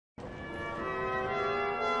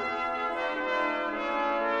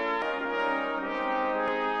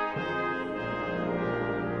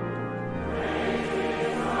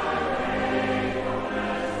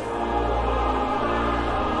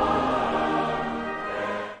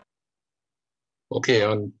Okay,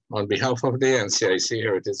 on behalf of the NCIC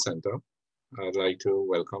Heritage Center, I'd like to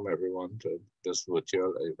welcome everyone to this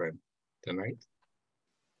virtual event tonight.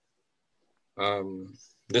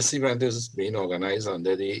 This event is being organized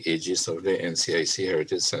under the aegis of the NCIC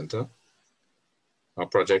Heritage Center, a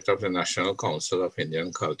project of the National Council of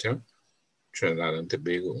Indian Culture, Trinidad and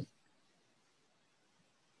Tobago.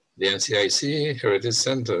 The NCIC Heritage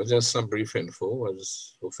Center, just some brief info,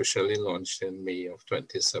 was officially launched in May of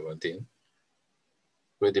 2017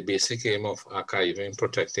 with the basic aim of archiving,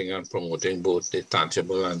 protecting, and promoting both the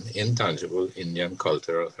tangible and intangible Indian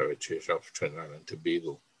cultural heritage of Trinidad and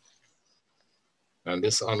Tobago. And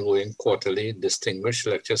this ongoing quarterly distinguished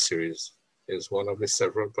lecture series is one of the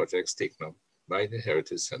several projects taken up by the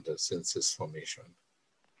Heritage Center since its formation.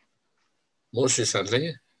 Most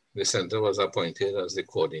recently, the center was appointed as the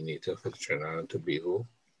coordinator for Trinidad and Tobago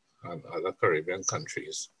and other Caribbean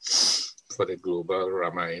countries for the Global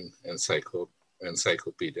Ramayana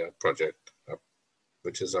Encyclopedia project,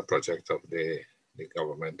 which is a project of the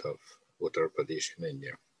government of Uttar Pradesh in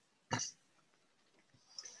India.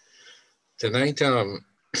 Tonight,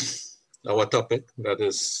 our topic that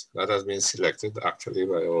has been selected actually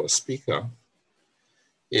by our speaker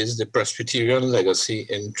is the Presbyterian legacy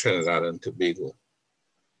in Trinidad and Tobago.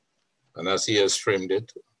 And as he has framed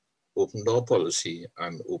it, open door policy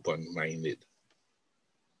and open-minded.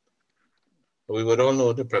 We would all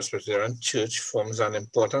know the Presbyterian Church forms an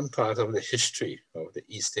important part of the history of the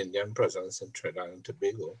East Indian presence in Trinidad and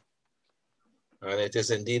Tobago. And it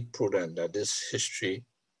is indeed prudent that this history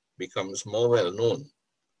becomes more well known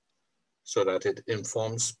so that it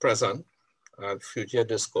informs present and future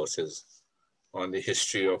discourses on the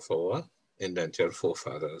history of our indentured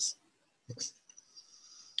forefathers.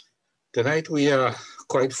 Tonight we are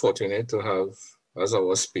quite fortunate to have as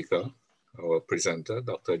our speaker our presenter,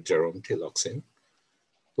 Dr. Jerome Tiloxin,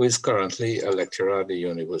 who is currently a lecturer at the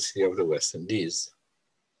University of the West Indies.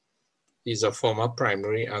 He's a former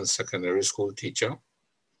primary and secondary school teacher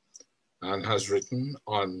and has written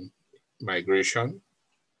on migration,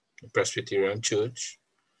 the Presbyterian Church,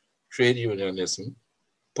 trade unionism,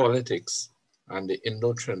 politics, and the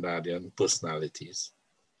Indo-Trinidadian personalities.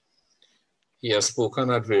 He has spoken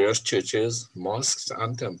at various churches, mosques,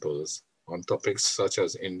 and temples on topics such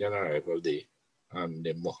as Indian Arrival Day and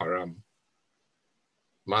the Muharram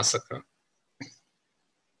massacre.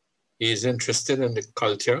 He is interested in the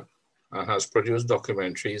culture and has produced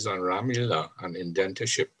documentaries on Ram Lila and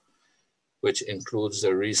indentureship, which includes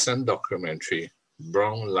the recent documentary,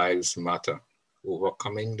 Brown Lives Matter,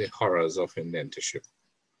 Overcoming the Horrors of Indentureship.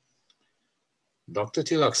 Dr.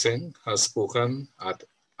 Tiloxin has spoken at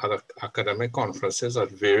academic conferences at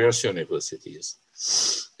various universities,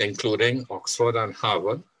 including Oxford and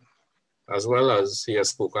Harvard, as well as he has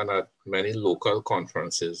spoken at many local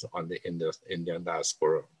conferences on the Indian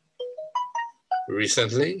diaspora.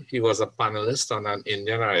 Recently, he was a panelist on an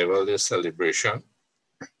Indian Arrival Day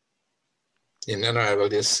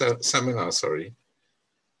seminar,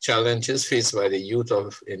 challenges faced by the youth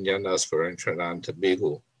of Indian diaspora in Trinidad and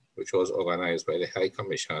Tobago, which was organized by the High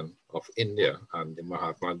Commission of India and the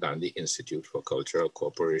Mahatma Gandhi Institute for Cultural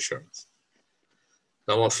Cooperation.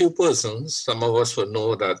 Now, a few persons, some of us would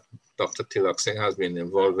know that Dr. Tiloxin has been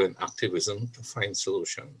involved in activism to find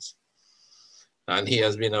solutions. And he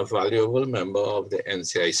has been a valuable member of the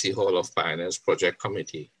NCIC Hall of Pioneers Project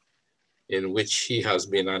Committee, in which he has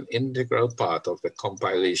been an integral part of the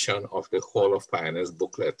compilation of the Hall of Pioneers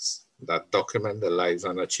booklets that document the lives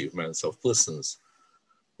and achievements of persons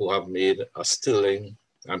who have made a sterling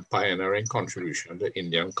and pioneering contribution to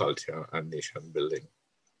Indian culture and nation building.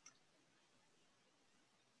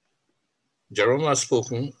 Jerome has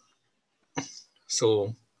spoken,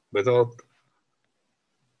 so without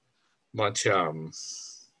much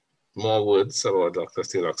more words about Dr.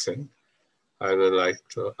 Tiloxin, I would like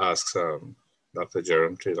to ask Dr.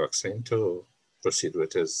 Jerome Tiloxin to proceed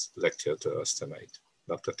with his lecture to us tonight.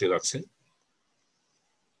 Dr. Tiloxin.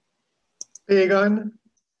 Pagan,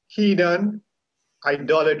 heathen,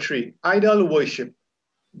 idolatry, idol worship.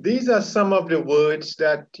 These are some of the words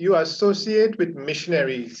that you associate with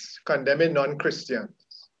missionaries condemning non-Christians.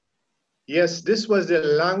 Yes, this was the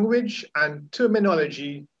language and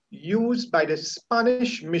terminology used by the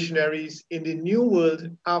Spanish missionaries in the New World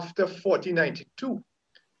after 1492.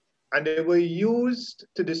 And they were used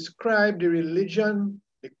to describe the religion,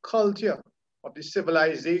 the culture of the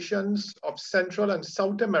civilizations of Central and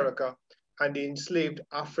South America and the enslaved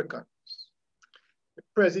Africans. The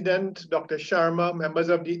President, Dr. Sharma, members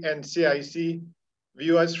of the NCIC,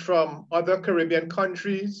 viewers from other Caribbean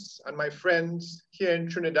countries, and my friends here in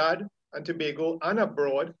Trinidad and Tobago and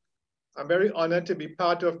abroad, I'm very honored to be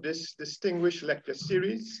part of this distinguished lecture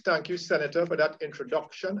series. Thank you, Senator, for that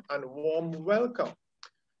introduction and warm welcome.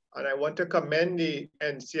 And I want to commend the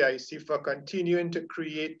NCIC for continuing to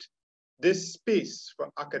create this space for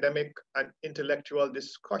academic and intellectual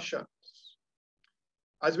discussions.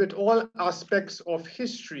 As with all aspects of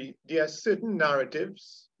history, there are certain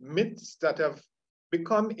narratives, myths that have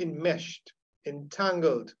become enmeshed,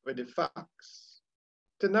 entangled with the facts.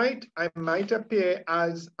 Tonight, I might appear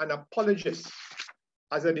as an apologist,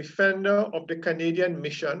 as a defender of the Canadian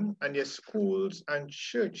mission and their schools and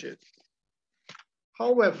churches.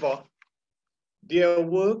 However, their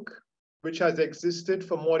work, which has existed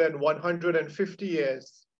for more than 150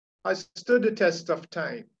 years, has stood the test of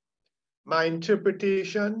time. My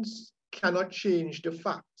interpretations cannot change the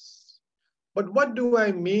facts. But what do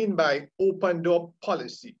I mean by open door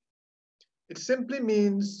policy? It simply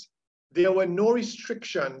means there were no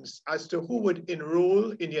restrictions as to who would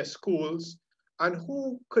enroll in their schools and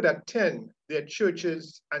who could attend their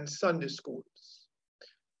churches and Sunday schools.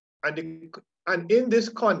 And in this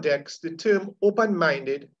context, the term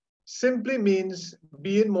open-minded simply means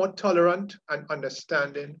being more tolerant and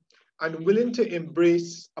understanding and willing to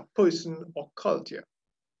embrace a person or culture.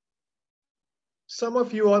 Some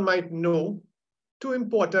of you all might know two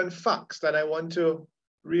important facts that I want to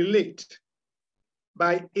relate.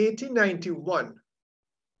 By 1891,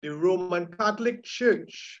 the Roman Catholic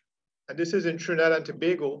Church, and this is in Trinidad and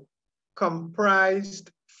Tobago, comprised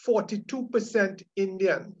 42%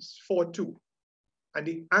 Indians, 4-2. And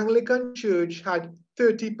the Anglican Church had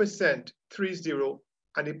 30%, 3-0,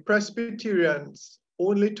 and the Presbyterians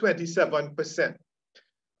only 27%. And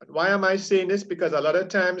why am I saying this? Because a lot of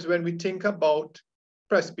times when we think about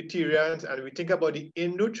Presbyterians and we think about the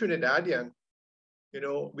Indo-Trinidadian,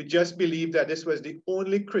 we just believe that this was the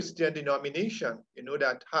only Christian denomination,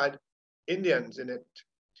 that had Indians in it.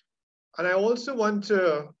 And I also want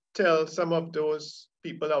to tell some of those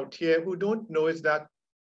people out here who don't know is that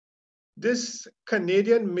this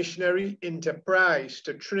Canadian missionary enterprise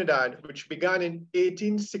to Trinidad, which began in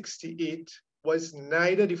 1868, was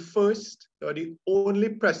neither the first nor the only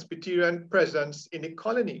Presbyterian presence in the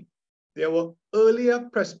colony. There were earlier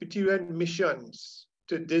Presbyterian missions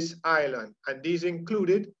to this island, and these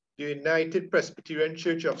included the United Presbyterian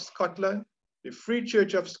Church of Scotland, the Free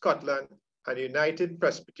Church of Scotland, and the United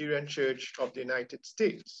Presbyterian Church of the United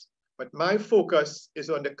States. But my focus is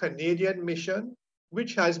on the Canadian mission,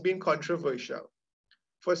 which has been controversial.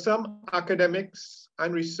 For some academics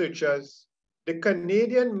and researchers, the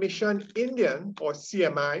Canadian Mission Indian, or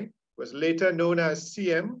CMI, was later known as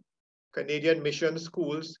CM, Canadian Mission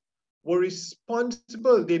Schools, were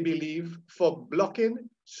responsible, they believe, for blocking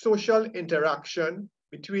social interaction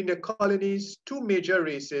between the colony's two major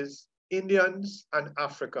races, Indians and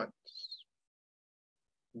Africans.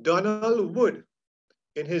 Donald Wood,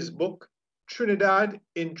 in his book, Trinidad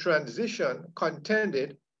in Transition,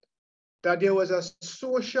 contended that there was a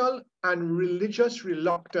social and religious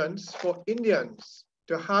reluctance for Indians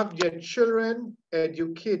to have their children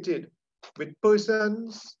educated with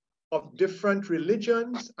persons of different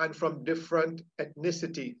religions and from different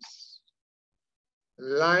ethnicities.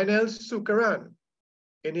 Lionel Sukaran,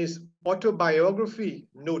 in his autobiography,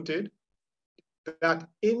 noted that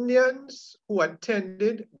Indians who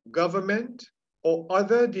attended government or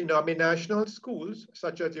other denominational schools,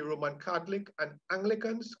 such as the Roman Catholic and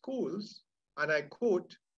Anglican schools, and I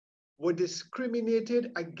quote, were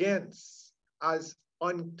discriminated against as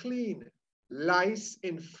unclean,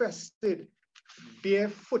 lice-infested,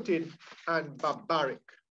 barefooted, and barbaric.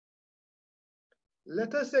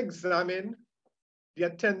 Let us examine the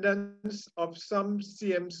attendance of some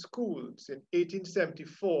CM schools in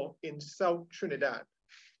 1874 in South Trinidad.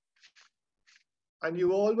 And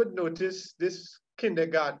you all would notice this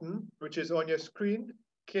kindergarten, which is on your screen,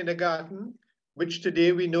 kindergarten, which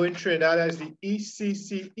today we know in Trinidad as the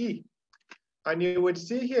ECCE. And you would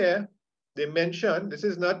see here, they mention, this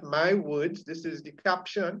is not my words, this is the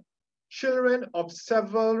caption, children of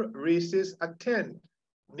several races attend,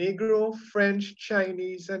 Negro, French,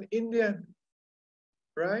 Chinese, and Indian,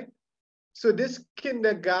 right? So this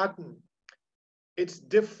kindergarten, it's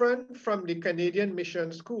different from the Canadian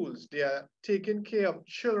mission schools. They are taking care of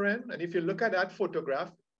children. And if you look at that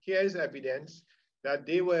photograph, here is evidence that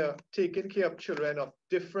they were taking care of children of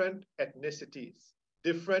different ethnicities,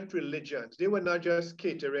 different religions. They were not just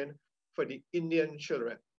catering for the Indian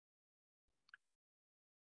children.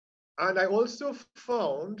 And I also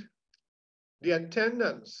found the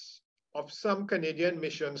attendance of some Canadian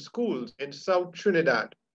mission schools in South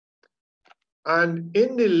Trinidad. And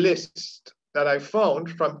in the list that I found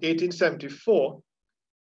from 1874,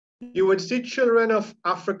 You would see children of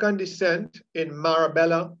African descent in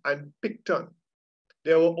Marabella and Picton.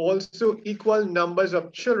 There were also equal numbers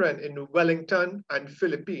of children in Wellington and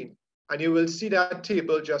Philippine, and you will see that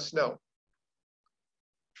table just now.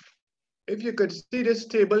 If you could see this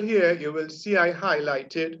table here, you will see I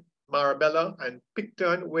highlighted Marabella and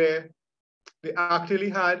Picton, where they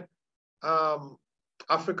actually had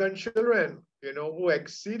African children, who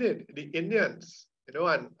exceeded the Indians,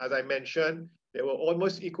 and as I mentioned, there were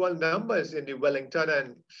almost equal numbers in the Wellington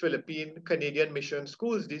and Philippine Canadian mission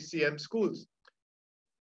schools, these CM schools.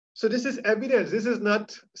 So this is evidence. This is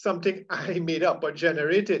not something I made up or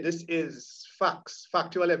generated. This is facts,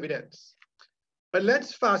 factual evidence. But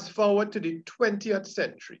let's fast forward to the 20th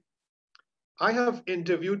century. I have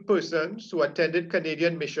interviewed persons who attended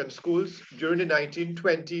Canadian mission schools during the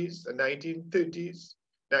 1920s, the 1930s,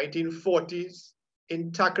 1940s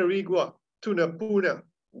in Tacarigua, Tunapuna,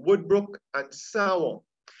 Woodbrook, and Sawon.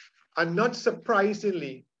 And not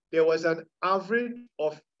surprisingly, there was an average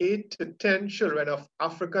of 8 to 10 children of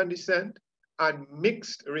African descent and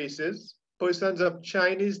mixed races, persons of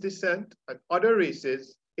Chinese descent and other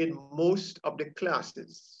races in most of the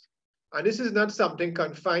classes. And this is not something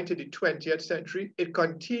confined to the 20th century. It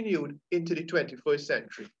continued into the 21st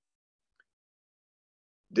century.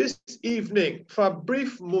 This evening, for a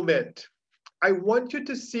brief moment, I want you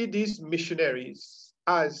to see these missionaries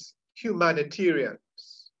as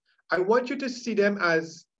humanitarians. I want you to see them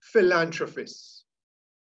as philanthropists.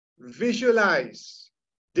 Visualize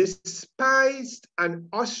despised and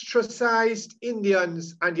ostracized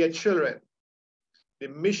Indians and their children. The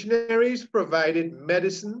missionaries provided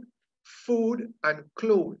medicine, food, and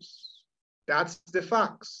clothes. That's the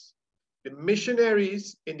facts. The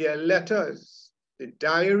missionaries, in their letters, the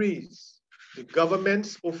diaries, the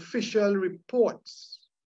government's official reports,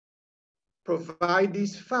 provide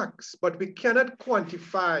these facts, but we cannot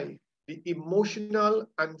quantify the emotional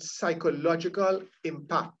and psychological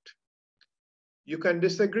impact. You can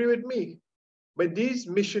disagree with me, but these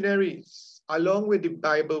missionaries, along with the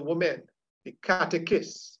Bible women, the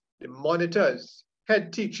catechists, the monitors,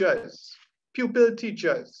 head teachers, pupil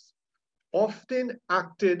teachers, often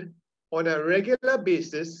acted on a regular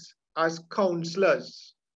basis as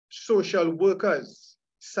counselors, social workers,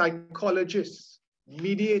 psychologists,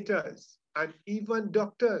 mediators, and even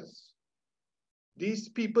doctors. These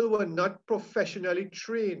people were not professionally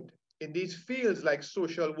trained in these fields like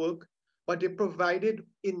social work, but they provided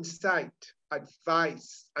insight,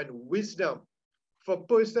 advice, and wisdom for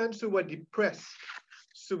persons who were depressed,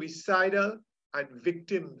 suicidal, and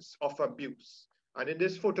victims of abuse. And in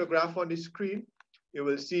this photograph on the screen, you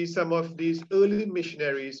will see some of these early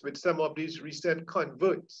missionaries with some of these recent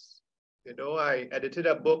converts. I edited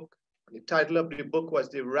a book. The title of the book was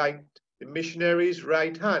The Missionary's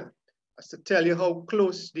Right Hand, as to tell you how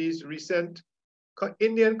close these recent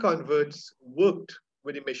Indian converts worked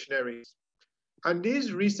with the missionaries. And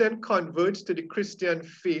these recent converts to the Christian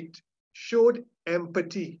faith showed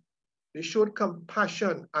empathy. They showed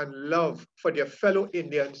compassion and love for their fellow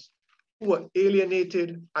Indians who were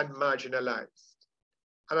alienated and marginalized.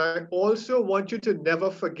 And I also want you to never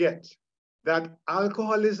forget that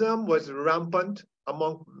alcoholism was rampant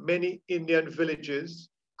among many Indian villages,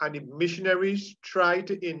 and the missionaries tried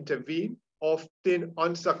to intervene, often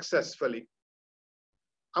unsuccessfully.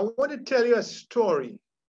 I want to tell you a story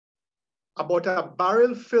about a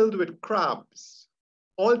barrel filled with crabs,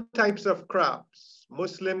 all types of crabs,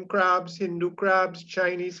 Muslim crabs, Hindu crabs,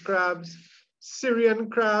 Chinese crabs, Syrian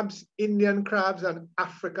crabs, Indian crabs, and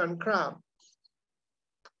African crabs.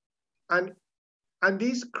 And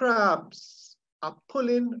these crabs are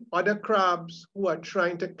pulling other crabs who are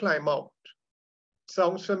trying to climb out.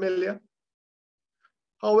 Sounds familiar?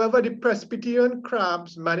 However, the Presbyterian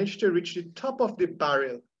crabs manage to reach the top of the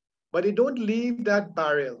barrel, but they don't leave that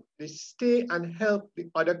barrel. They stay and help the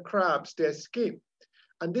other crabs to escape.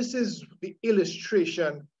 And this is the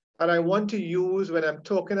illustration that I want to use when I'm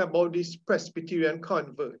talking about these Presbyterian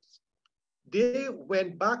converts. They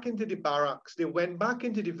went back into the barracks, they went back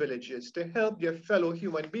into the villages to help their fellow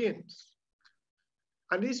human beings.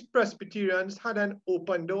 And these Presbyterians had an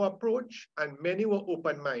open door approach, and many were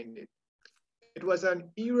open-minded. It was an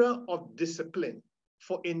era of discipline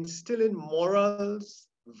for instilling morals,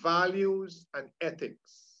 values, and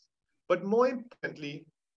ethics. But more importantly,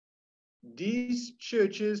 these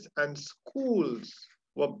churches and schools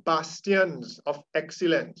were bastions of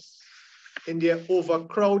excellence. In their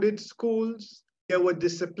overcrowded schools, there were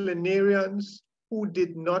disciplinarians who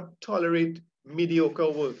did not tolerate mediocre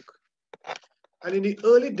work. And in the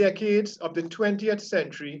early decades of the 20th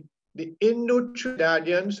century, the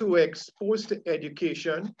Indo-Trinidadians who were exposed to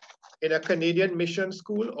education in a Canadian mission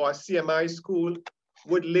school or a CMI school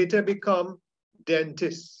would later become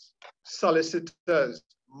dentists, solicitors,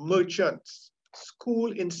 merchants,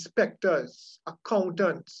 school inspectors,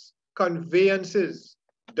 accountants, conveyances,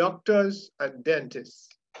 doctors, and dentists.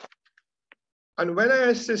 And when I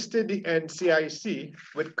assisted the NCIC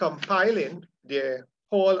with compiling their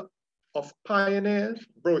Hall of Pioneers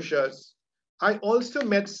brochures, I also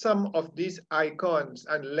met some of these icons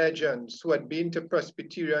and legends who had been to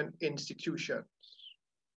Presbyterian institutions.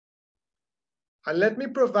 And let me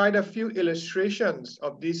provide a few illustrations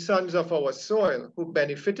of these sons of our soil who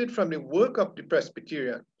benefited from the work of the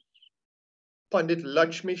Presbyterian. Pandit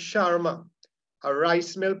Lakshmi Sharma, a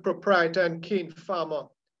rice mill proprietor and cane farmer,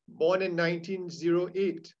 born in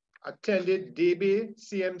 1908, attended Debe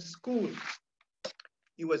CM School.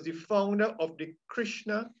 He was the founder of the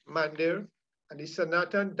Krishna Mandir and the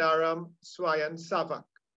Sanatan Dharam Swayan Savak.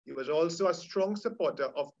 He was also a strong supporter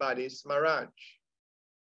of Badis Maharaj.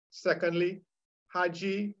 Secondly,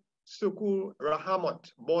 Haji Sukur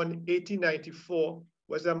Rahamat, born 1894,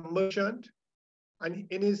 was a merchant, and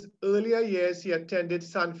in his earlier years, he attended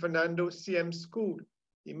San Fernando CM School.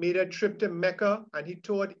 He made a trip to Mecca and he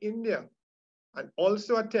toured India, and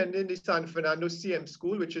also attending the San Fernando CM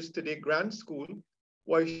School, which is today Grand School,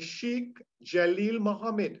 was Sheikh Jalil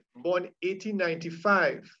Muhammad, born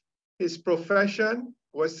 1895. His profession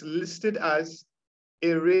was listed as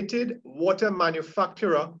aerated water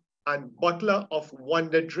manufacturer and bottler of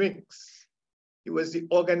wonder drinks. He was the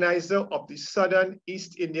organizer of the Southern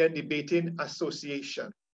East Indian Debating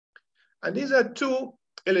Association. And these are two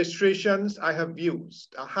illustrations I have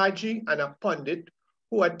used, a Haji and a Pandit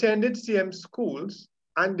who attended CM schools,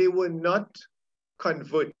 and they were not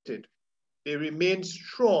converted. They remained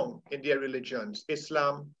strong in their religions,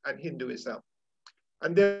 Islam and Hinduism.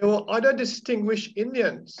 And there were other distinguished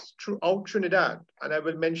Indians throughout Trinidad, and I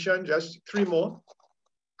will mention just three more.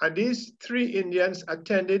 And these three Indians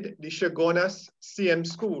attended the Shagonas CM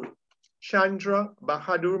School. Chandra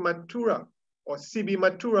Bahadur Mathura, or C.B.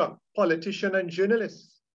 Mathura, politician and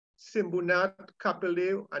journalist. Simbhunath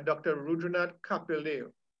Kapildev and Dr. Rudranath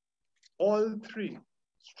Kapildev. All three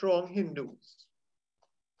strong Hindus.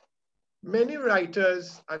 Many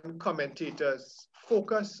writers and commentators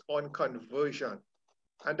focus on conversion.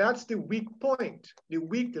 And that's the weak point, the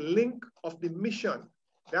weak link of the mission.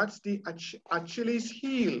 That's the Achilles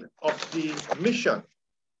heel of the mission.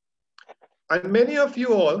 And many of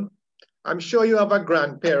you all, I'm sure you have a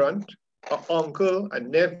grandparent, an uncle, a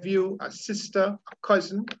nephew, a sister, a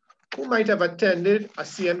cousin, who might have attended a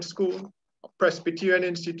CM school, a Presbyterian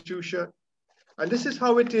institution. And this is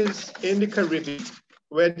how it is in the Caribbean,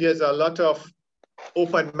 where there's a lot of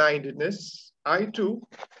open-mindedness. I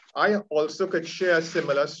also could share a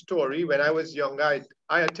similar story. When I was younger,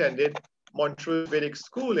 I attended Montrose Vedic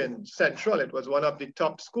School in Central. It was one of the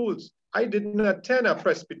top schools. I didn't attend a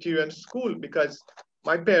Presbyterian school because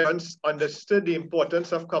my parents understood the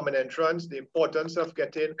importance of common entrance, the importance of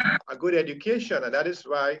getting a good education. And that is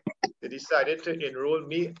why they decided to enroll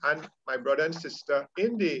me and my brother and sister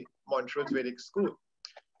in the Montrose Vedic School.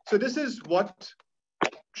 So this is what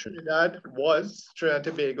Trinidad was, Trinidad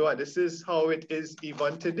and Tobago, and this is how it is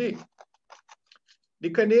even today. The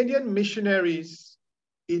Canadian missionaries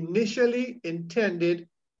initially intended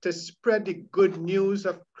to spread the good news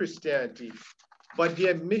of Christianity, but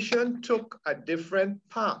their mission took a different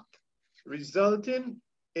path, resulting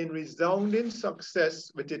in resounding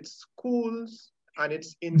success with its schools and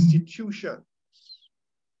its institutions.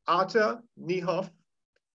 Arthur Niehoff,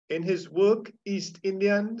 in his work, East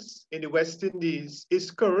Indians in the West Indies,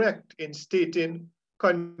 is correct in stating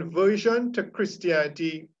conversion to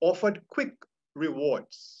Christianity offered quick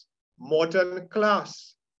rewards. Morton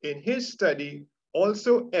Class, in his study,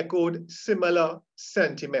 also echoed similar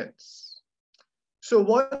sentiments. So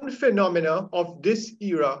one phenomena of this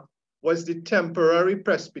era was the temporary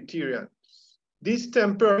Presbyterians. These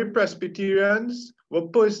temporary Presbyterians were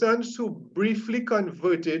persons who briefly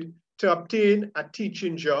converted to obtain a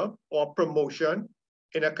teaching job or promotion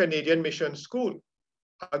in a Canadian mission school.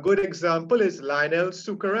 A good example is Lionel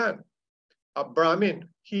Sukaran, a Brahmin.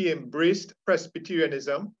 He embraced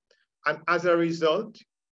Presbyterianism, and as a result,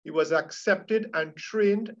 he was accepted and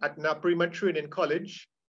trained at Naparima Training College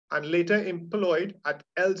and later employed at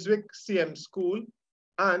Elswick CM School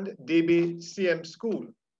and Debe CM School.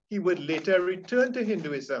 He would later return to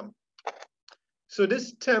Hinduism. So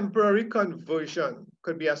this temporary conversion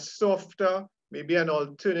could be a softer, maybe an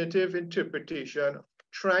alternative interpretation,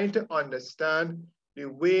 trying to understand the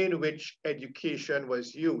way in which education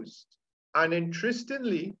was used. And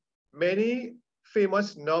interestingly, many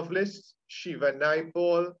famous novelists, Shiva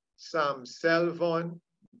Naipaul, Sam Selvon,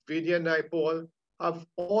 Vidya Naipal, have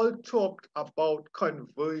all talked about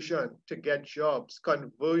conversion to get jobs,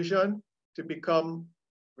 conversion to become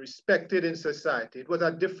respected in society. It was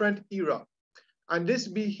a different era. And this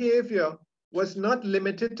behavior was not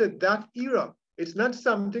limited to that era. It's not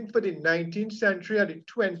something for the 19th century or the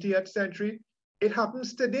 20th century. It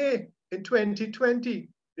happens today in 2020.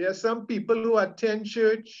 There are some people who attend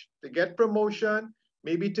church, they get promotion,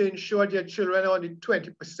 maybe to ensure their children are on the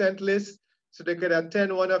 20% list so they could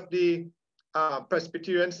attend one of the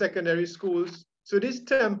Presbyterian secondary schools. So these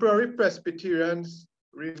temporary Presbyterians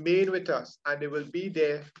remain with us and they will be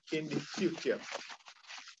there in the future.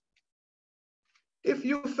 If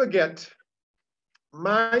you forget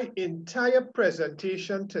my entire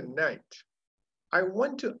presentation tonight, I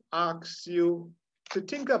want to ask you to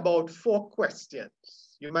think about 4 questions.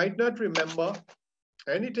 You might not remember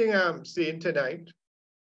anything I'm saying tonight,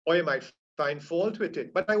 or you might find fault with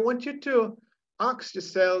it, but I want you to ask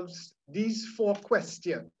yourselves these 4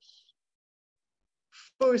 questions.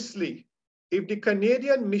 Firstly, if the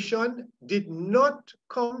Canadian mission did not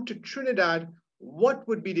come to Trinidad, what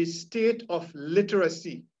would be the state of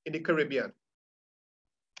literacy in the Caribbean?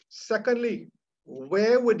 Secondly,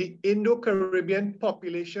 where would the Indo-Caribbean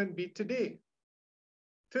population be today?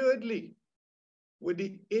 Thirdly, would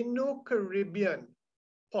the Indo-Caribbean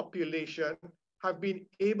population have been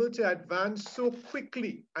able to advance so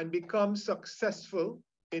quickly and become successful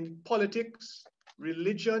in politics,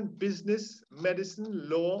 religion, business, medicine,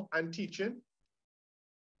 law, and teaching?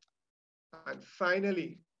 And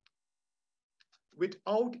finally,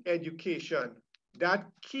 without education, that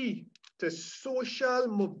key to social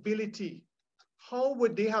mobility, how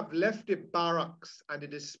would they have left the barracks and the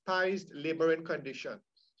despised laboring conditions?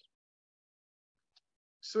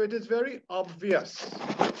 So it is very obvious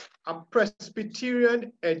a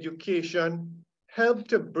Presbyterian education helped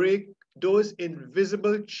to break those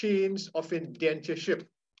invisible chains of indentureship.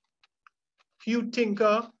 Hugh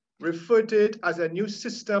Tinker referred to it as a new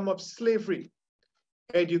system of slavery.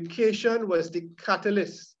 Education was the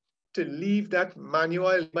catalyst to leave that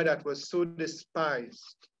manual labor that was so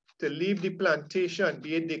despised, to leave the plantation,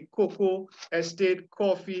 be it the cocoa estate,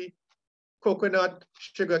 coffee, coconut,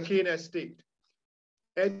 sugarcane estate.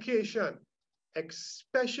 Education,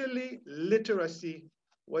 especially literacy,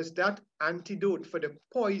 was that antidote for the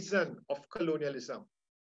poison of colonialism.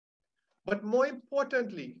 But more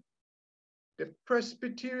importantly, the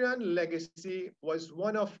Presbyterian legacy was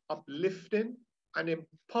one of uplifting and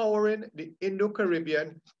empowering the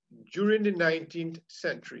Indo-Caribbean during the 19th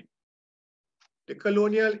century. The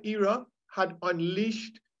colonial era had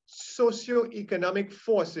unleashed socio-economic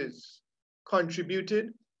forces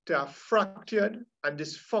contributed to a fractured and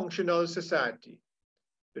dysfunctional society.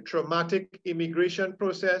 The traumatic immigration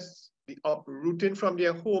process, the uprooting from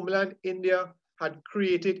their homeland, India, had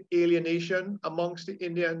created alienation amongst the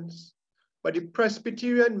Indians. But the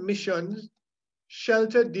Presbyterian missions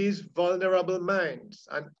sheltered these vulnerable minds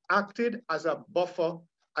and acted as a buffer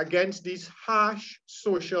against these harsh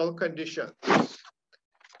social conditions.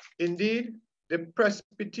 Indeed, the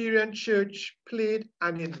Presbyterian Church played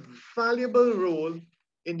an invaluable role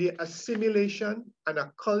in the assimilation and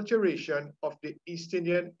acculturation of the East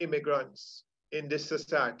Indian immigrants in this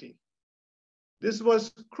society. This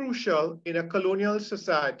was crucial in a colonial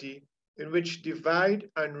society in which divide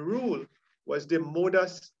and rule was the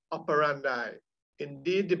modus operandi.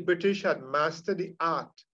 Indeed, the British had mastered the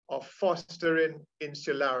art of fostering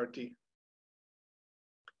insularity.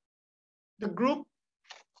 The group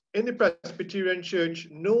in the Presbyterian Church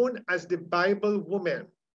known as the Bible Women,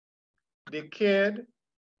 they cared,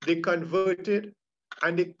 they converted,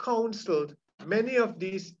 and they counseled many of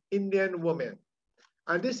these Indian women.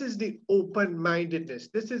 And this is the open-mindedness.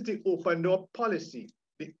 This is the open door policy.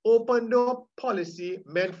 The open door policy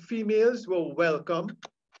meant females were welcome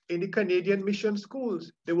in the Canadian mission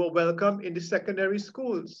schools. They were welcome in the secondary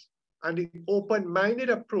schools. And the open-minded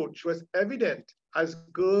approach was evident as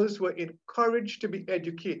girls were encouraged to be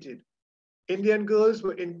educated. Indian girls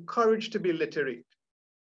were encouraged to be literate.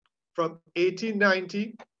 From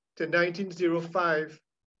 1890 to 1905,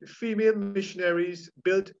 the female missionaries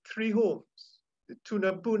built 3 homes: the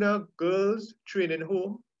Tunapuna Girls Training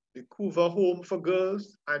Home, the Kuva Home for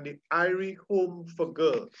Girls, and the Irie Home for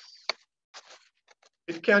Girls.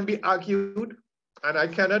 It can be argued, and I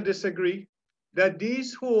cannot disagree, that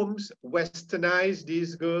these homes westernized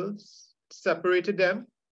these girls, separated them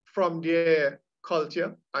from their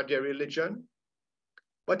culture and their religion,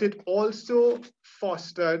 but it also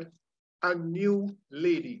fostered a new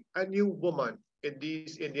lady, a new woman in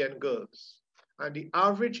these Indian girls. And the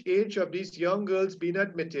average age of these young girls being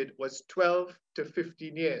admitted was 12 to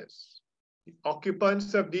 15 years. The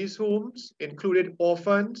occupants of these homes included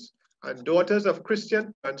orphans and daughters of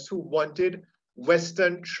Christian parents who wanted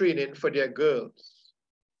Western training for their girls.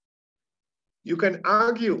 You can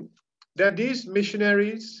argue that these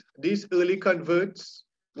missionaries, these early converts,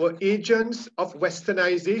 were agents of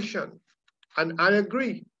Westernization, and I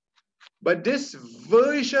agree. But this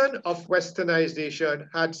version of Westernization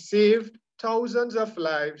had saved thousands of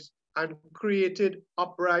lives and created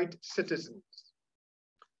upright citizens.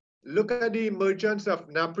 Look at the emergence of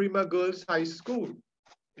Naprima Girls High School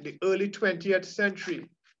in the early 20th century.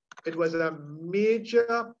 It was a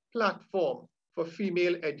major platform for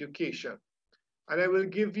female education. And I will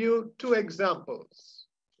give you two examples.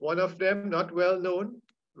 One of them, not well known,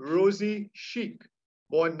 Rosie Sheik,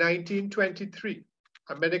 born 1923,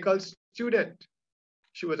 a medical student.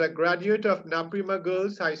 She was a graduate of Naprima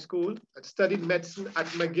Girls High School and studied medicine at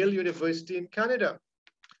McGill University in Canada.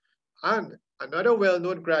 And another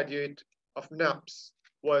well-known graduate of NAPS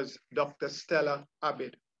was Dr. Stella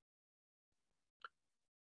Abid.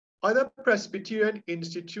 Other Presbyterian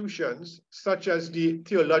institutions, such as the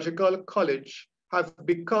Theological College, have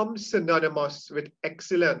become synonymous with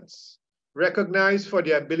excellence, recognized for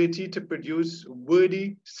their ability to produce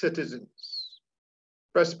worthy citizens.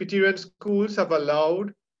 Presbyterian schools have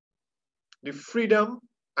allowed the freedom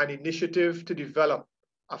and initiative to develop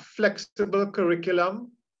a flexible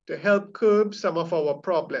curriculum to help curb some of our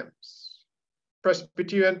problems.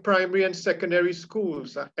 Presbyterian primary and secondary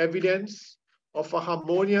schools are evidence of a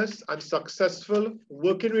harmonious and successful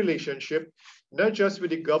working relationship, not just with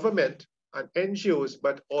the government and NGOs,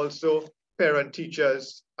 but also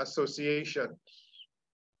parent-teachers associations.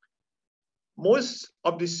 Most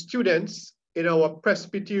of the students in our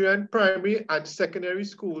Presbyterian primary and secondary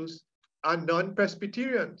schools are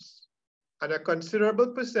non-Presbyterians, and a considerable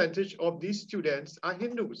percentage of these students are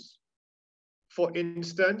Hindus. For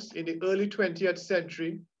instance, in the early 20th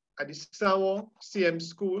century, at the Sawa CM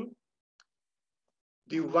School,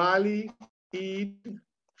 Diwali Eid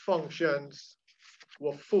functions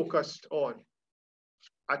were focused on.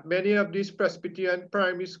 At many of these Presbyterian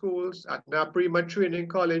primary schools, at Naprima Training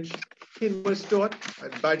College, Hindu was taught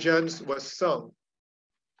and bhajans was sung.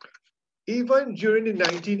 Even during the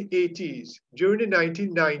 1980s, during the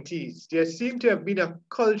 1990s, there seemed to have been a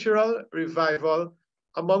cultural revival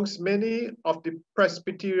amongst many of the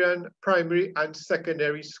Presbyterian primary and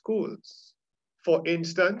secondary schools. For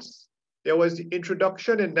instance, there was the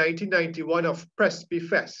introduction in 1991 of Presby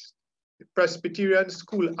Fest, the Presbyterian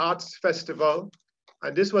School Arts Festival,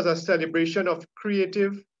 and this was a celebration of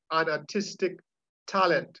creative and artistic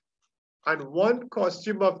talent. And one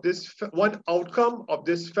outcome of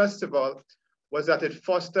this festival was that it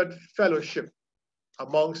fostered fellowship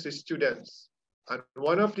amongst the students. And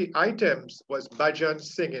one of the items was bhajan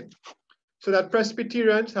singing. So that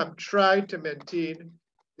Presbyterians have tried to maintain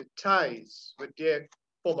the ties with their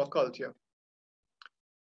former culture.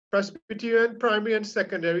 Presbyterian primary and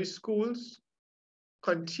secondary schools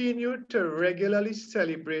continue to regularly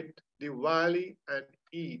celebrate Diwali and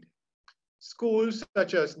Eid. Schools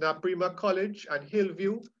such as Naprima College and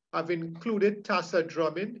Hillview have included Tassa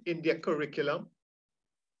drumming in their curriculum.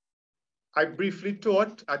 I briefly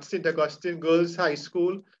taught at St. Augustine Girls High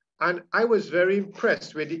School, and I was very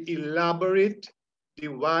impressed with the elaborate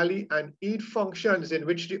Diwali and Eid functions in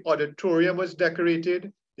which the auditorium was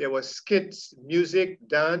decorated. There were skits, music,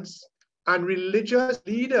 dance, and religious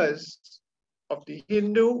leaders of the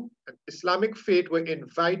Hindu and Islamic faith were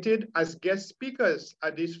invited as guest speakers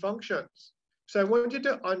at these functions. So I want you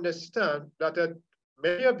to understand that at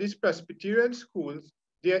many of these Presbyterian schools,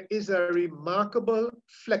 there is a remarkable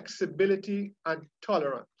flexibility and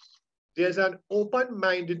tolerance. There's an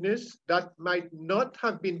open-mindedness that might not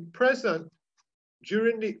have been present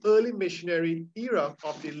during the early missionary era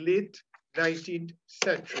of the late 19th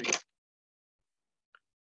century.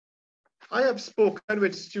 I have spoken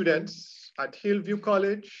with students at Hillview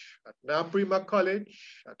College, at Naprima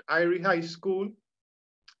College, at Irie High School,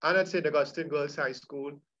 and at St. Augustine Girls High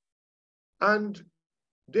School. And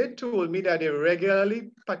they told me that they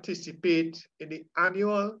regularly participate in the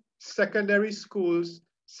annual secondary schools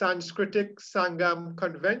Sanskritic Sangam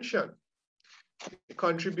Convention. They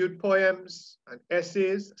contribute poems and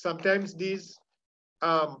essays. Sometimes these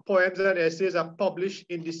poems and essays are published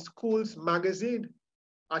in the school's magazine.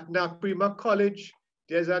 At Naprima College,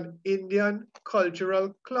 there's an Indian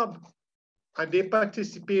cultural club, and they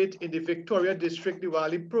participate in the Victoria District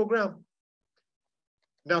Diwali program.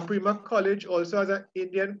 Naprima College also has an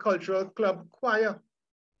Indian cultural club choir,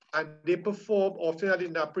 and they perform often at the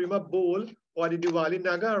Naprima Bowl or the Diwali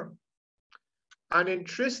Nagar. And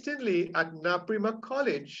interestingly, at Naprima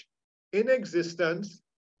College, in existence,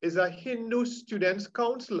 is a Hindu Students'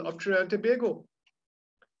 Council of Trinidad and Tobago.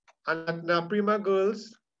 And at Naprima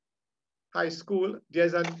Girls High School,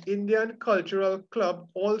 there's an Indian Cultural Club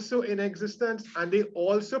also in existence, and they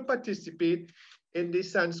also participate in the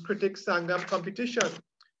Sanskritic Sangam competition.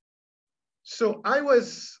 So I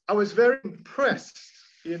was very impressed,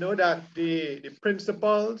 you know, that the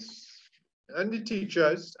principals and the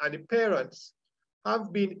teachers and the parents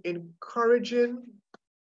have been encouraging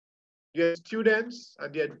their students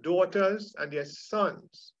and their daughters and their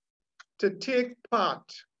sons to take part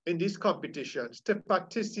in these competitions, to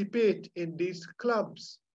participate in these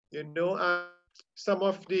clubs, you know. And some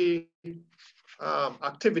of the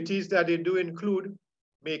activities that they do include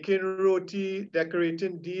making roti,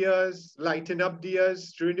 decorating diyas, lighting up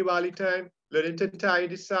diyas during Diwali time, learning to tie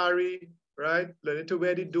the sari, right? Learning to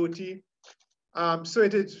wear the dhoti. So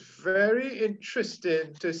it is very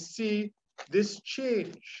interesting to see this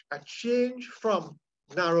change, a change from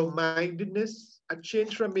narrow-mindedness, a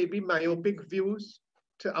change from maybe myopic views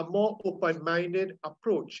to a more open-minded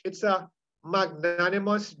approach. It's a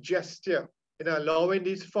magnanimous gesture in allowing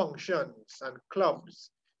these functions and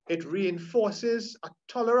clubs. It reinforces a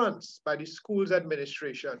tolerance by the school's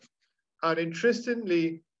administration. And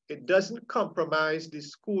interestingly, it doesn't compromise the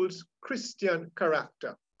school's Christian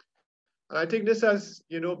character. And I think this has,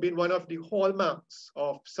 you know, been one of the hallmarks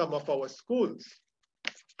of some of our schools.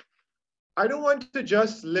 I don't want to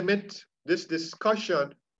just limit this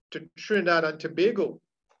discussion to Trinidad and Tobago.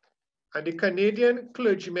 And the Canadian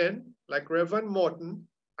clergymen, like Reverend Morton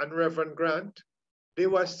and Reverend Grant, they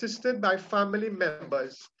were assisted by family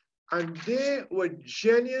members, and they were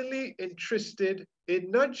genuinely interested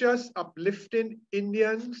in not just uplifting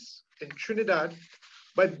Indians in Trinidad,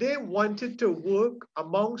 but they wanted to work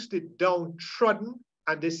amongst the downtrodden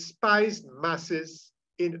and despised masses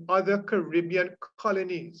in other Caribbean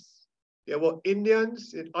colonies. There were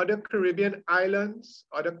Indians in other Caribbean islands,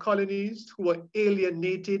 other colonies who were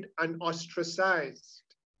alienated and ostracized.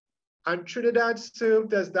 And Trinidad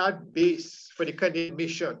served as that base for the Canadian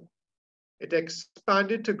mission. It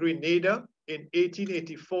expanded to Grenada in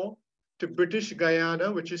 1884, to British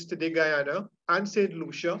Guyana, which is today Guyana, and St.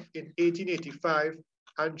 Lucia in 1885,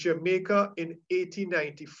 and Jamaica in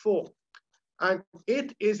 1894. And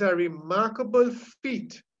it is a remarkable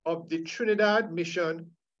feat of the Trinidad mission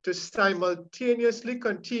to simultaneously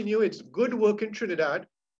continue its good work in Trinidad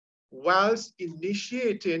whilst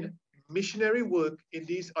initiating missionary work in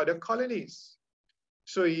these other colonies.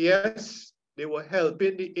 So yes, they were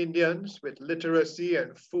helping the Indians with literacy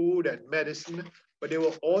and food and medicine, but they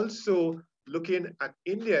were also looking at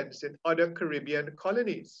Indians in other Caribbean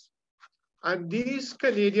colonies. And these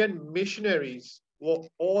Canadian missionaries were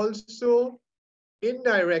also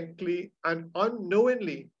indirectly and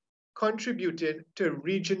unknowingly contributing to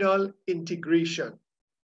regional integration.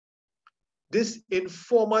 This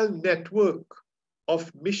informal network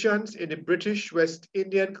of missions in the British West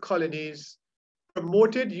Indian colonies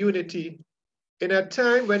promoted unity in a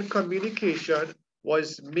time when communication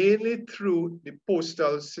was mainly through the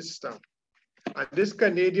postal system. And this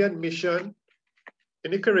Canadian mission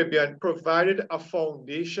in the Caribbean provided a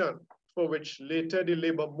foundation for which later the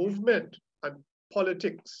labor movement and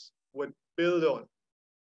politics would build on.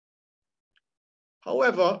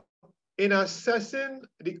 However, in assessing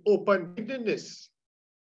the open-mindedness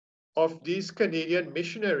of these Canadian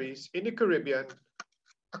missionaries in the Caribbean,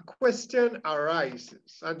 a question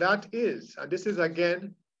arises, and that is, and this is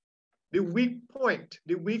again the weak point,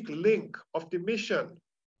 the weak link of the mission.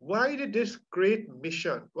 Why did this great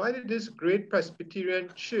mission, why did this great Presbyterian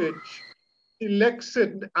church select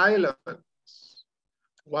certain islands?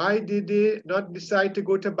 Why did they not decide to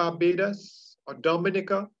go to Barbados or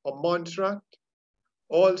Dominica or Montserrat?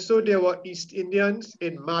 Also, there were East Indians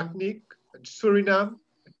in Martinique and Suriname,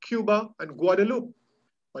 and Cuba and Guadeloupe.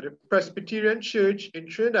 But the Presbyterian Church in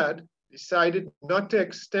Trinidad decided not to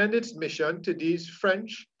extend its mission to these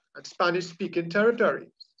French and Spanish-speaking territories.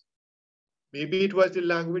 Maybe it was the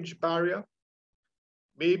language barrier.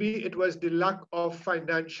 Maybe it was the lack of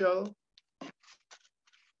financial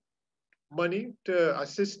money to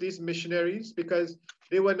assist these missionaries, because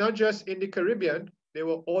they were not just in the Caribbean, they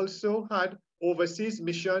were also had overseas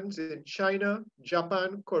missions in China,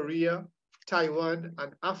 Japan, Korea, Taiwan,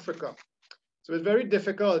 and Africa. So it's very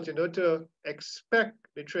difficult, you know, to expect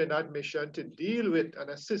the Trinidad mission to deal with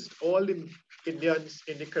and assist all the Indians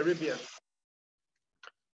in the Caribbean.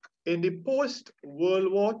 In the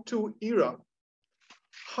post-World War II era,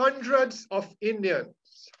 hundreds of Indians,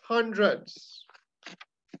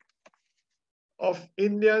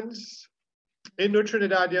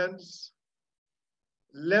 Indo-Trinidadians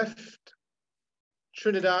left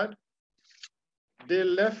Trinidad they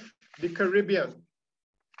left the Caribbean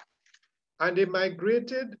and they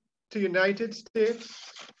migrated to United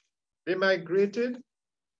States, they migrated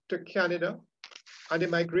to Canada, and they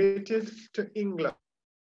migrated to England.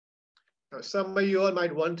 Now, some of you all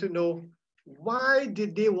might want to know, why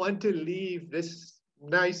did they want to leave this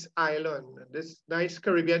nice island, this nice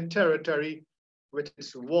Caribbean territory with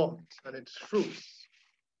its warmth and its fruits?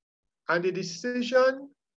 And the decision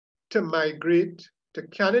to migrate to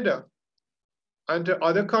Canada and to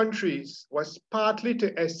other countries was partly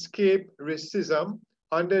to escape racism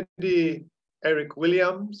under the Eric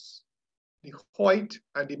Williams, the Hoyt,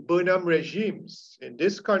 and the Burnham regimes in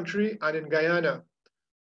this country and in Guyana.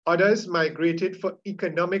 Others migrated for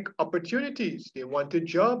economic opportunities. They wanted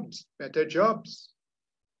jobs, better jobs.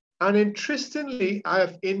 And interestingly, I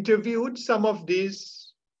have interviewed some of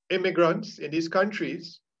these immigrants in these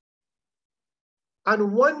countries.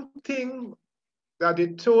 And one thing that they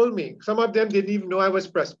told me, some of them didn't even know I was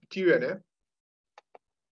Presbyterian.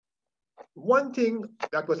 One thing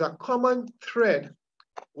that was a common thread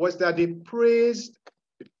was that they praised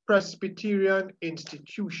the Presbyterian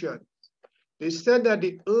institution. They said that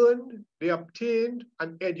they obtained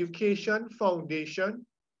an education foundation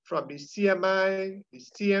from the CMI, the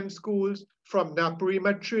CM schools, from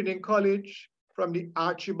Naparima Training College, from the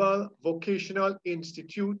Archibald Vocational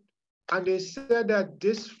Institute, and they said that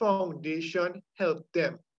this foundation helped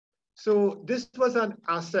them. So this was an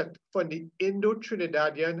asset for the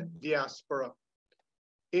Indo-Trinidadian diaspora.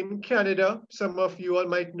 In Canada, some of you all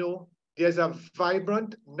might know, there's a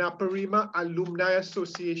vibrant Naparima Alumni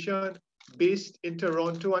Association based in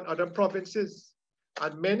Toronto and other provinces.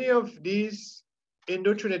 And many of these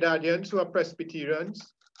Indo-Trinidadians who are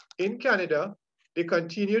Presbyterians in Canada, they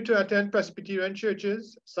continue to attend Presbyterian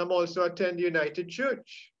churches. Some also attend the United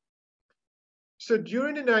Church. So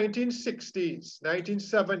during the 1960s,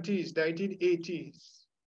 1970s, 1980s,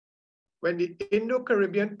 when the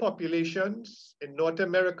Indo-Caribbean populations in North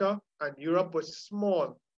America and Europe was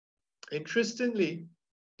small, interestingly,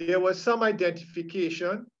 there was some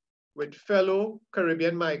identification with fellow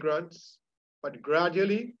Caribbean migrants, but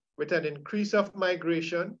gradually, with an increase of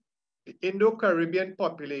migration, the Indo-Caribbean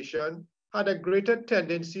population had a greater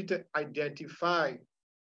tendency to identify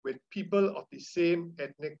with people of the same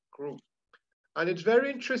ethnic group. And it's very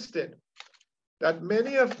interesting that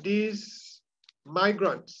many of these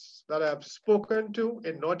migrants that I've spoken to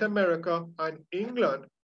in North America and England,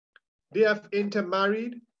 they have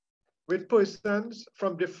intermarried with persons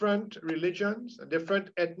from different religions and different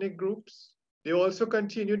ethnic groups. They also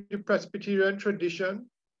continue the Presbyterian tradition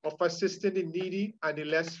of assisting the needy and the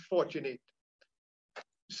less fortunate.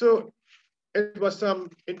 So it was some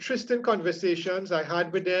interesting conversations I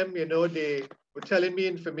had with them. You know, they were telling me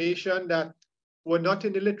information that were not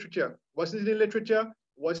in the literature. Wasn't in the literature,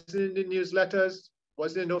 wasn't in the newsletters,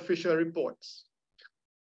 wasn't in official reports.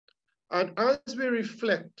 And as we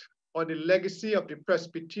reflect on the legacy of the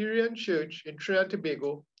Presbyterian Church in Trinidad and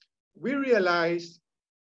Tobago, we realize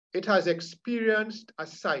it has experienced a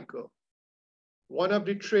cycle. One of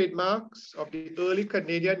the trademarks of the early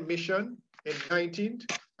Canadian mission in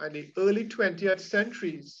 19th and the early 20th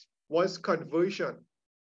centuries was conversion.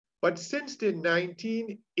 But since the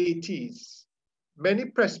 1980s, many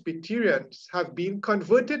Presbyterians have been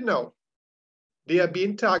converted now. They are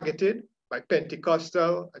being targeted by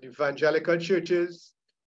Pentecostal and evangelical churches.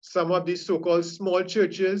 Some of these so-called small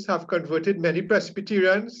churches have converted many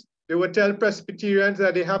Presbyterians. They will tell Presbyterians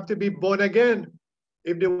that they have to be born again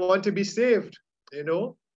if they want to be saved, you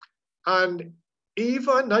know. And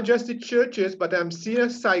even, not just the churches, but I'm seeing a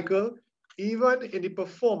cycle even in the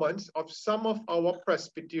performance of some of our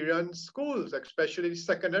Presbyterian schools, especially the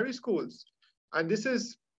secondary schools. And this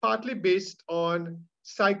is partly based on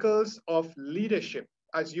cycles of leadership.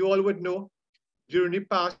 As you all would know, during the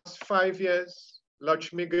past 5 years,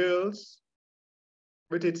 Lakshmi Girls,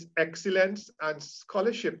 with its excellence and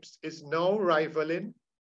scholarships, is now rivaling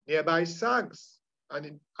nearby SAGs.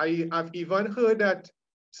 And I've even heard that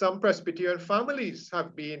some Presbyterian families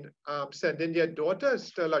have been sending their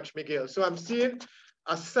daughters to Lakshmi Girls. So I'm seeing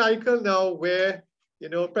a cycle now where, you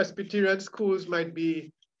know, Presbyterian schools might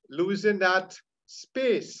be losing that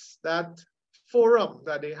space, that forum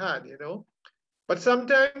that they had, you know. But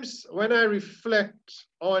sometimes when I reflect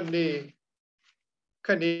on the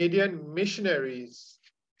Canadian missionaries,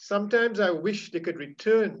 sometimes I wish they could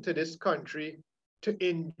return to this country to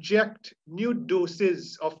inject new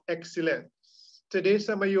doses of excellence. Today,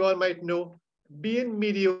 some of you all might know, being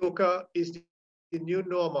mediocre is the new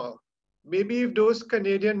normal. Maybe if those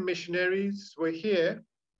Canadian missionaries were here,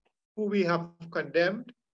 who we have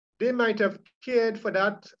condemned, they might have cared for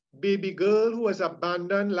that baby girl who was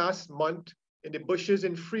abandoned last month in the bushes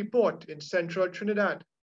in Freeport in central Trinidad.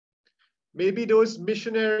 Maybe those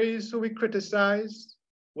missionaries who we criticize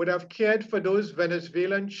would have cared for those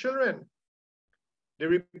Venezuelan children. The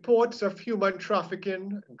reports of human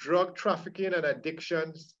trafficking, drug trafficking, and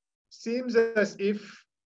addictions seems as if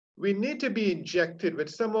we need to be injected with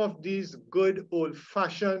some of these good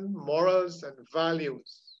old-fashioned morals and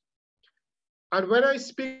values. And when I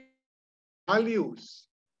speak values,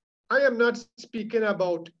 I am not speaking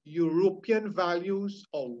about European values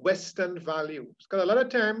or Western values, because a lot of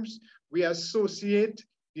times we associate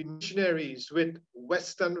the missionaries with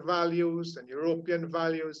Western values and European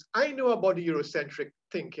values. I know about the Eurocentric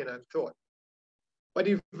thinking and thought, but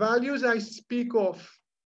the values I speak of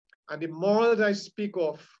and the morals I speak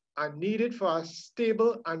of are needed for a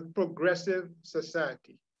stable and progressive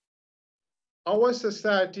society. Our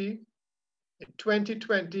society in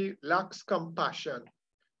 2020 lacks compassion.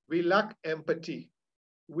 We lack empathy.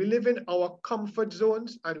 We live in our comfort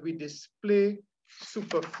zones and we display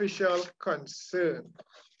superficial concern.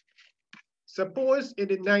 Suppose in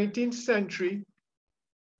the 19th century,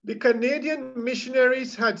 the Canadian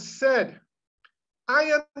missionaries had said,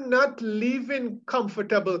 I am not leaving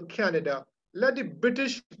comfortable Canada. Let the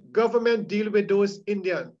British government deal with those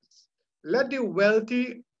Indians. Let the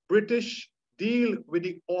wealthy British deal with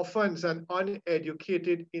the orphans and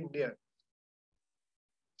uneducated Indians.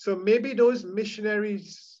 So maybe those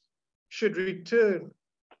missionaries should return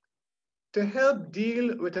to help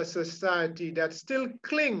deal with a society that still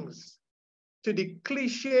clings to the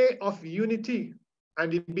cliche of unity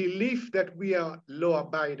and the belief that we are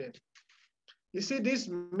law-abiding. You see, these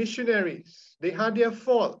missionaries, they had their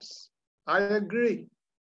faults. I agree.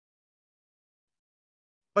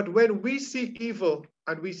 But when we see evil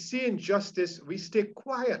and we see injustice, we stay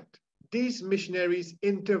quiet. These missionaries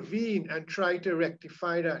intervene and try to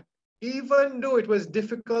rectify that, even though it was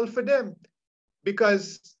difficult for them,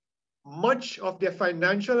 because much of their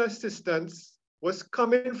financial assistance was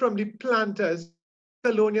coming from the planters,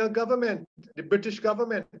 colonial government, the British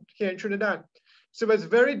government here in Trinidad. So it's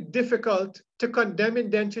very difficult to condemn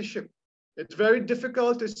indentureship. It's very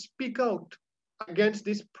difficult to speak out against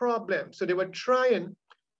these problems. So they were trying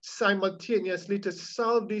simultaneously to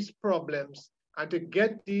solve these problems and to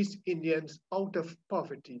get these Indians out of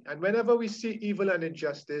poverty. And whenever we see evil and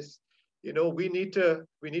injustice, you know, we need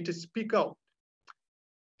to speak out.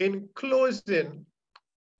 In closing,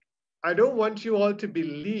 I don't want you all to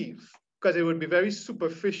believe, because it would be very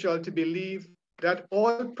superficial to believe that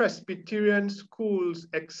all Presbyterian schools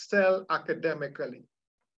excel academically.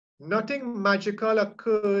 Nothing magical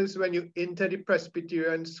occurs when you enter the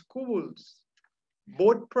Presbyterian schools.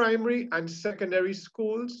 Both primary and secondary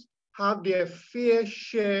schools have their fair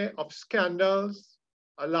share of scandals,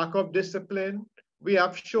 a lack of discipline. We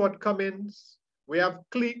have shortcomings. We have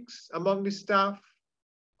cliques among the staff.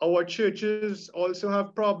 Our churches also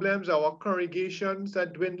have problems. Our congregations are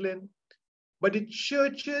dwindling. But the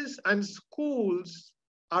churches and schools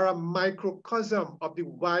are a microcosm of the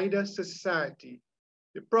wider society.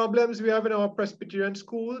 The problems we have in our Presbyterian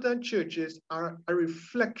schools and churches are a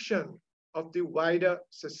reflection of the wider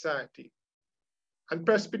society. And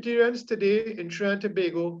Presbyterians today in Trinidad and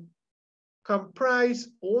Tobago comprise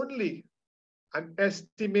only an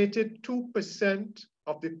estimated 2%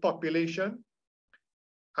 of the population,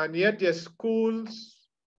 and yet their schools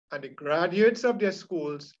and the graduates of their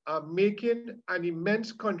schools are making an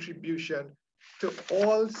immense contribution to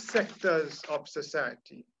all sectors of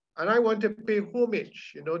society. And I want to pay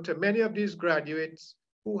homage, you know, to many of these graduates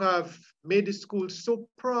who have made the school so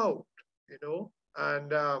proud, you know,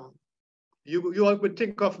 and you all would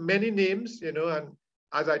think of many names, you know, and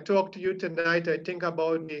as I talk to you tonight, I think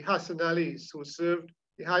about the Hassan Alis who served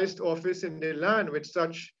the highest office in the land with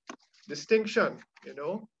such distinction, you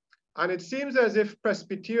know. And it seems as if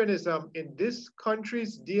Presbyterianism in this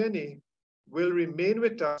country's DNA will remain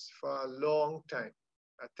with us for a long time.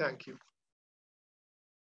 Thank you.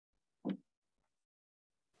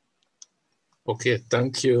 Okay,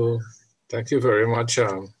 thank you. Thank you very much,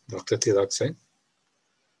 Dr. Tilak Singh.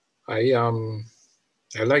 I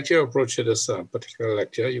like your approach to this particular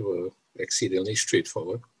lecture. You were exceedingly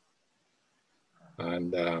straightforward.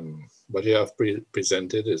 And what you have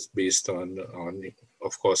presented is based on,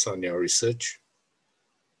 of course, on your research.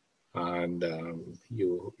 And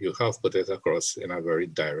you have put it across in a very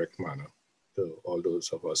direct manner to all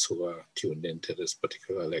those of us who are tuned into this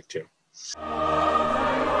particular lecture.